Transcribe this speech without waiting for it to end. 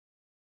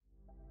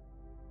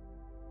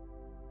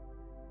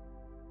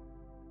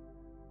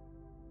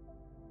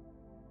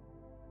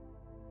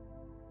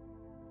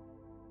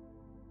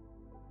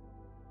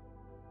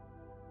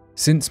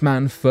Since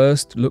man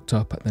first looked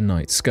up at the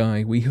night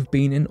sky, we have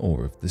been in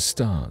awe of the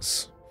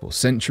stars. For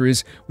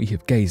centuries, we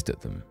have gazed at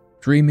them,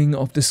 dreaming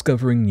of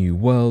discovering new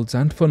worlds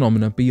and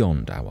phenomena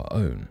beyond our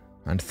own.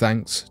 And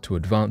thanks to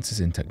advances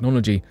in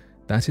technology,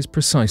 that is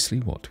precisely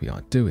what we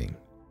are doing.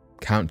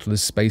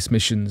 Countless space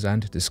missions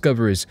and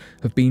discoveries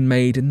have been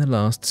made in the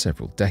last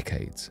several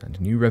decades, and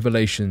new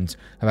revelations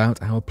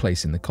about our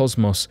place in the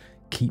cosmos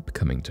keep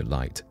coming to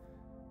light.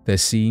 There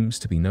seems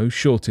to be no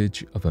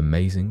shortage of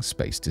amazing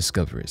space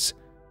discoveries.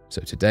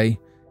 So today,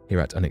 here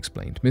at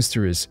Unexplained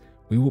Mysteries,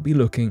 we will be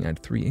looking at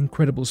 3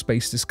 incredible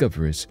space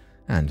discoveries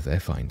and their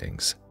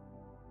findings.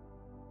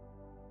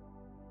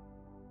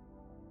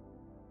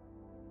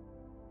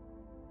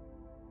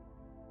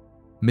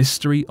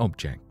 Mystery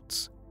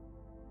objects.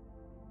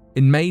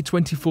 In May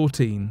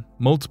 2014,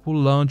 multiple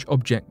large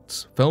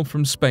objects fell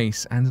from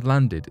space and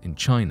landed in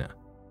China.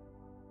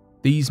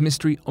 These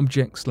mystery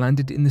objects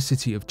landed in the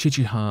city of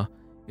Qiqihua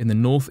in the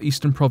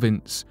northeastern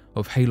province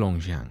of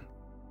Heilongjiang.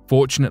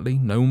 Fortunately,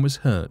 no one was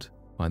hurt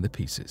by the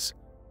pieces.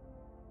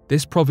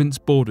 This province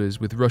borders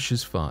with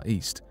Russia's Far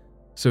East,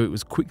 so it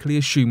was quickly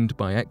assumed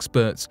by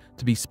experts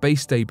to be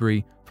space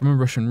debris from a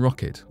Russian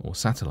rocket or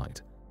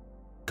satellite.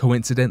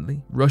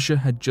 Coincidentally, Russia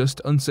had just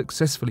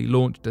unsuccessfully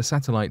launched a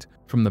satellite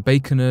from the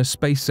Baikonur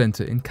Space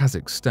Center in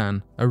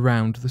Kazakhstan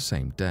around the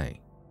same day.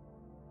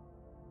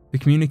 The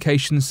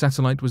communications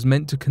satellite was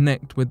meant to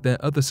connect with their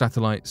other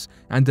satellites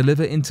and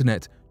deliver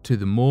internet to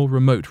the more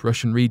remote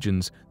Russian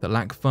regions that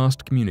lack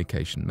fast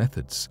communication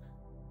methods.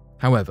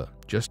 However,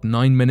 just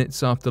 9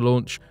 minutes after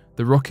launch,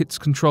 the rocket's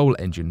control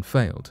engine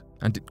failed,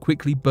 and it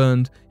quickly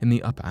burned in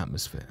the upper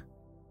atmosphere.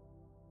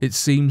 It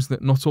seems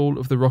that not all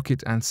of the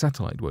rocket and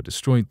satellite were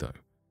destroyed though.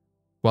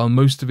 While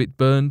most of it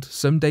burned,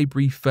 some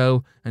debris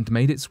fell and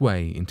made its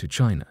way into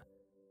China.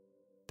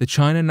 The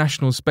China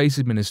National Space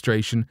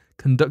Administration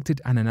conducted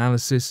an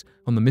analysis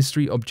on the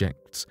mystery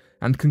objects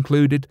and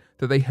concluded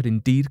that they had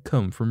indeed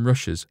come from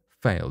Russia's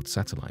failed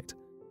satellite.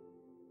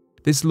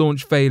 This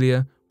launch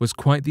failure was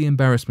quite the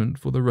embarrassment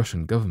for the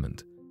Russian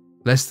government.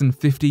 Less than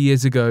 50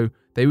 years ago,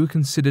 they were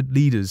considered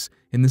leaders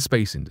in the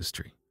space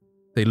industry.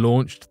 They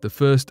launched the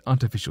first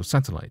artificial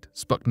satellite,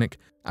 Sputnik,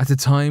 at a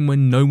time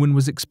when no one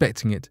was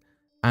expecting it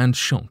and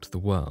shocked the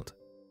world.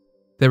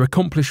 Their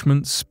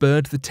accomplishments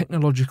spurred the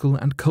technological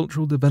and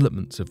cultural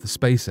developments of the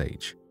space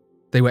age.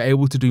 They were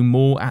able to do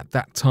more at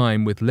that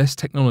time with less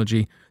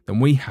technology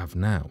than we have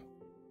now.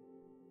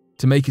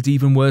 To make it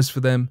even worse for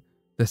them,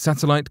 the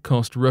satellite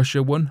cost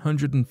Russia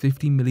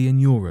 150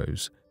 million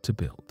euros to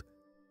build.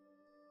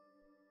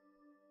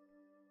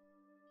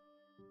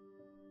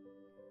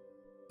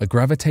 A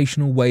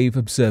gravitational wave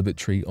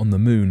observatory on the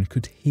Moon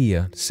could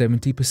hear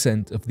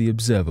 70% of the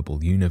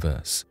observable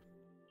universe.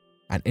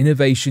 An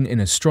innovation in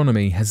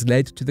astronomy has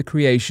led to the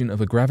creation of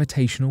a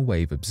gravitational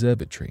wave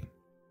observatory.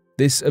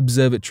 This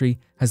observatory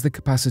has the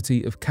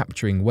capacity of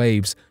capturing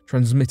waves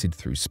transmitted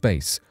through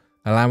space,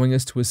 allowing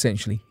us to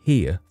essentially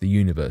hear the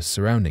universe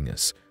surrounding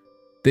us.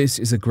 This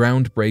is a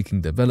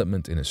groundbreaking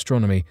development in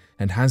astronomy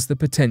and has the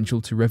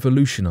potential to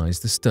revolutionize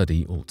the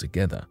study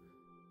altogether.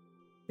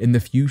 In the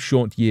few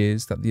short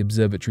years that the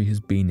observatory has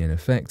been in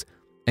effect,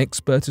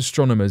 expert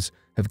astronomers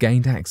have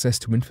gained access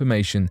to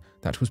information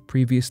that was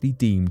previously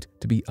deemed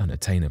to be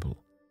unattainable.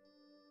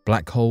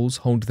 Black holes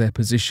hold their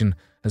position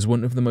as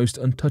one of the most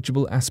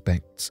untouchable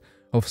aspects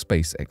of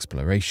space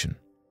exploration.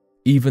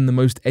 Even the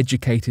most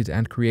educated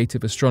and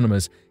creative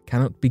astronomers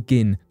cannot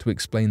begin to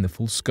explain the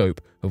full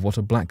scope of what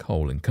a black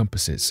hole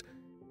encompasses.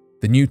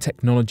 The new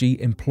technology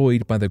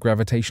employed by the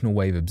Gravitational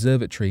Wave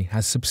Observatory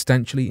has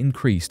substantially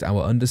increased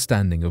our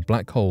understanding of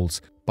black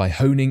holes by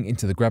honing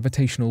into the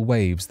gravitational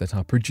waves that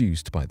are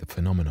produced by the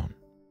phenomenon.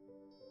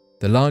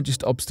 The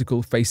largest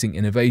obstacle facing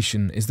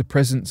innovation is the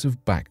presence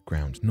of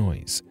background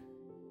noise.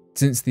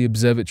 Since the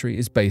observatory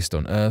is based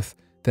on Earth,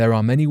 there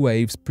are many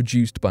waves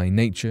produced by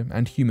nature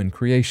and human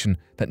creation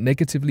that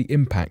negatively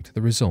impact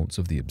the results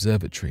of the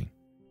observatory.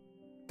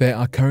 There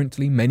are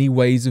currently many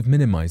ways of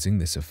minimizing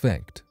this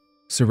effect.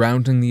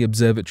 Surrounding the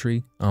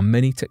observatory are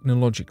many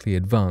technologically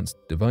advanced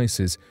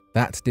devices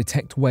that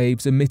detect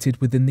waves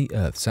emitted within the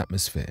Earth's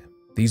atmosphere.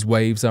 These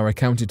waves are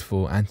accounted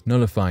for and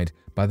nullified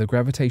by the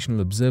Gravitational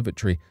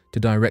Observatory to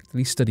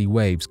directly study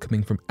waves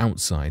coming from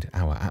outside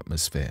our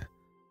atmosphere.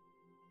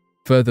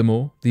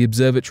 Furthermore, the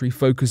observatory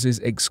focuses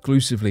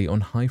exclusively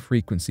on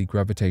high-frequency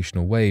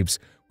gravitational waves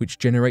which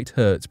generate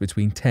hertz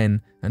between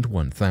 10 and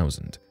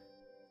 1000.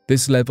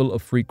 This level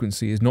of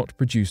frequency is not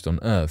produced on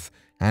Earth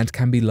and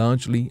can be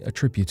largely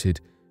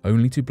attributed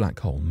only to black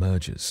hole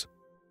mergers.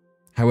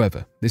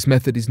 However, this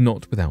method is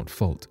not without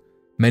fault.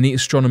 Many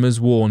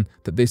astronomers warn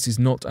that this is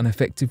not an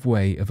effective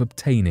way of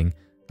obtaining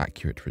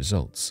accurate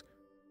results.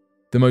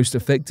 The most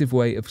effective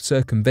way of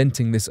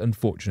circumventing this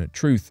unfortunate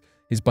truth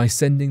is by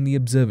sending the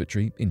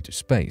observatory into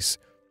space,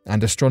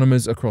 and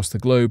astronomers across the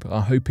globe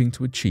are hoping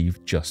to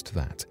achieve just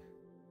that.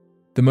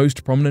 The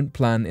most prominent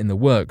plan in the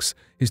works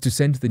is to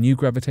send the new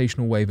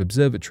Gravitational Wave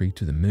Observatory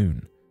to the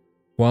Moon.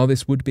 While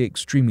this would be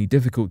extremely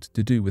difficult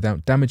to do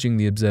without damaging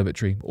the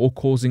observatory or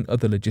causing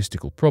other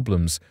logistical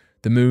problems,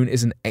 the Moon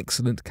is an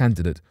excellent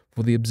candidate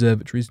for the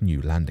observatory's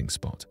new landing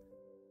spot.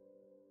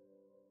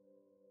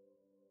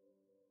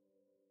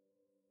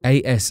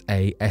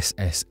 ASA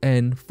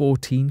SSN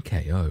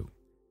 14KO.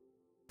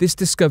 This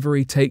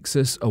discovery takes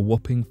us a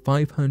whopping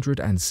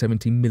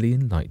 570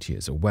 million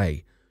light-years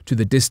away, to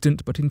the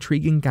distant but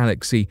intriguing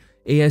galaxy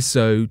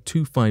ESO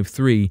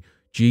 253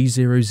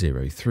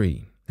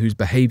 G003, whose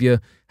behaviour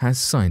has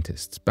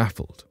scientists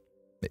baffled.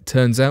 It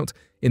turns out,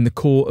 in the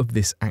core of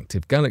this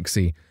active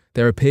galaxy,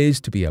 there appears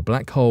to be a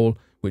black hole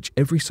which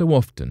every so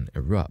often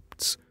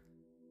erupts.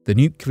 The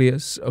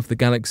nucleus of the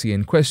galaxy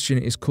in question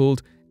is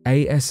called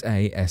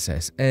ASA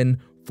SSN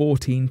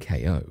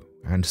 14KO,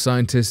 and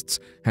scientists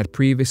had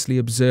previously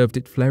observed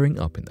it flaring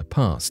up in the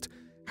past,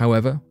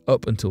 however,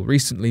 up until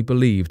recently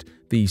believed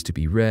these to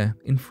be rare,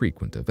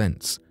 infrequent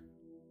events.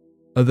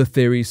 Other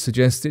theories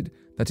suggested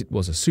that it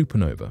was a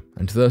supernova,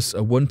 and thus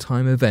a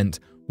one-time event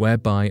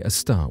whereby a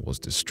star was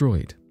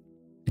destroyed.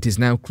 It is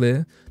now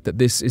clear that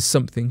this is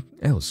something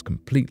else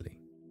completely.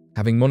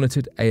 Having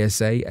monitored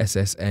ASA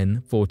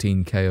SSN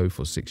 14KO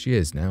for 6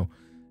 years now,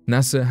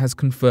 NASA has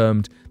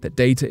confirmed that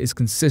data is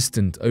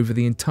consistent over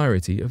the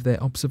entirety of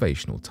their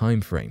observational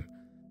timeframe,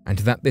 and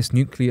that this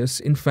nucleus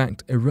in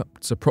fact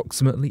erupts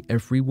approximately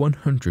every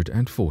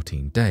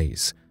 114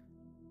 days.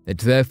 It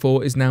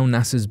therefore is now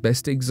NASA's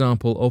best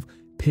example of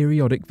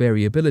periodic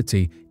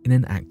variability in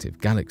an active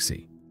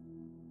galaxy.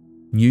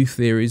 New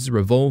theories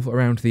revolve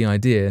around the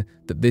idea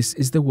that this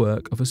is the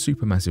work of a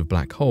supermassive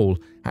black hole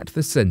at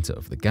the center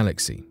of the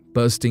galaxy,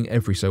 bursting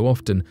every so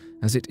often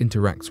as it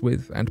interacts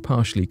with and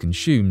partially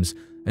consumes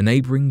a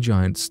neighboring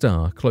giant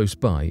star close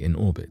by in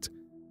orbit.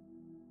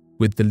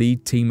 With the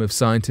lead team of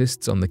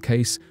scientists on the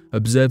case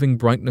observing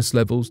brightness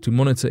levels to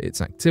monitor its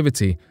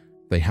activity,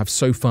 they have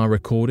so far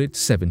recorded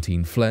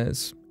 17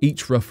 flares,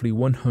 each roughly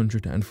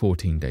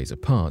 114 days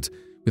apart,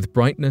 with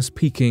brightness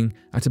peaking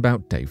at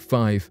about day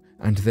 5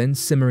 and then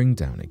simmering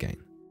down again.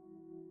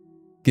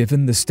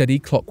 Given the steady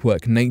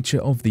clockwork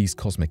nature of these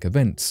cosmic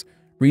events,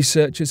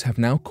 researchers have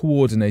now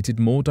coordinated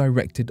more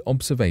directed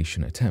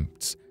observation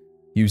attempts,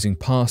 using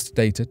past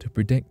data to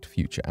predict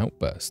future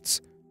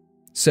outbursts.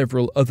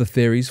 Several other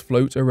theories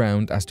float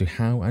around as to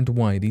how and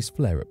why these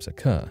flare-ups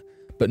occur,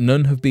 but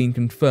none have been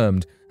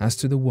confirmed as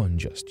to the one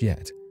just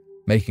yet,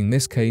 making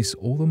this case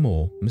all the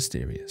more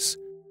mysterious.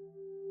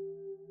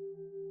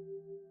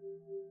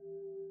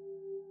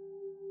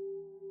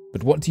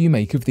 But what do you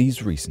make of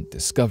these recent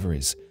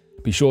discoveries?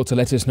 Be sure to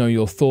let us know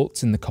your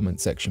thoughts in the comment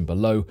section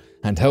below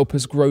and help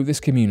us grow this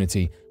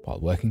community while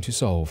working to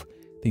solve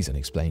these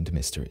unexplained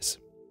mysteries.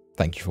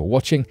 Thank you for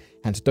watching,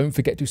 and don't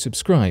forget to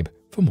subscribe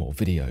for more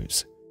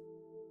videos.